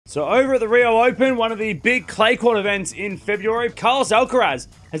So over at the Rio Open, one of the big clay court events in February, Carlos Alcaraz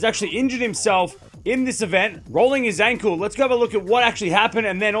has actually injured himself in this event, rolling his ankle. Let's go have a look at what actually happened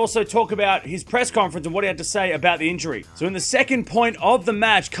and then also talk about his press conference and what he had to say about the injury. So in the second point of the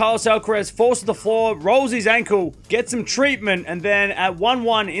match, Carlos Alcaraz falls to the floor, rolls his ankle, gets some treatment, and then at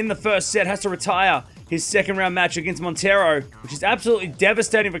 1-1 in the first set has to retire his second round match against Montero, which is absolutely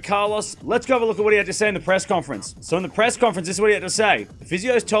devastating for Carlos. Let's go have a look at what he had to say in the press conference. So in the press conference, this is what he had to say. The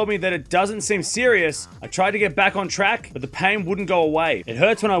physios told me that it doesn't seem serious. I tried to get back on track, but the pain wouldn't go away. It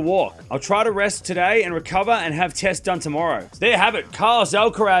hurts when I walk. I'll try to rest today and recover and have tests done tomorrow. So there you have it. Carlos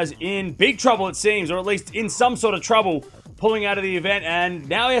Alcaraz in big trouble, it seems, or at least in some sort of trouble, pulling out of the event, and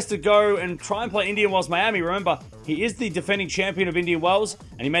now he has to go and try and play Indian Wells Miami. Remember, he is the defending champion of Indian Wells,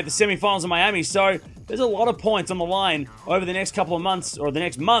 and he made the semifinals in Miami, so there's a lot of points on the line over the next couple of months, or the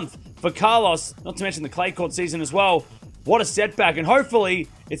next month, for Carlos, not to mention the clay court season as well. What a setback, and hopefully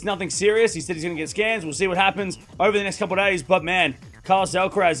it's nothing serious. He said he's going to get scans. We'll see what happens over the next couple of days, but man, Carlos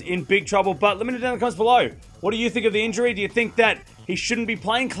Alcaraz in big trouble. But let me know down in the comments below. What do you think of the injury? Do you think that he shouldn't be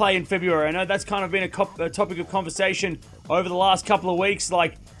playing clay in February? I know that's kind of been a topic of conversation over the last couple of weeks.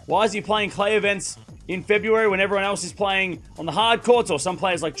 Like, why is he playing clay events in February when everyone else is playing on the hard courts, or some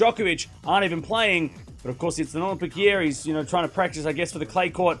players like Djokovic aren't even playing? But of course, it's an Olympic year. He's, trying to practice, I guess, for the clay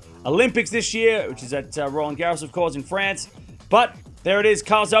court Olympics this year, which is at Roland Garros, of course, in France. But there it is,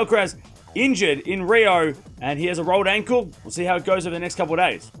 Carlos Alcaraz injured in Rio, and he has a rolled ankle. We'll see how it goes over the next couple of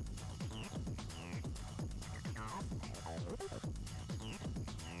days.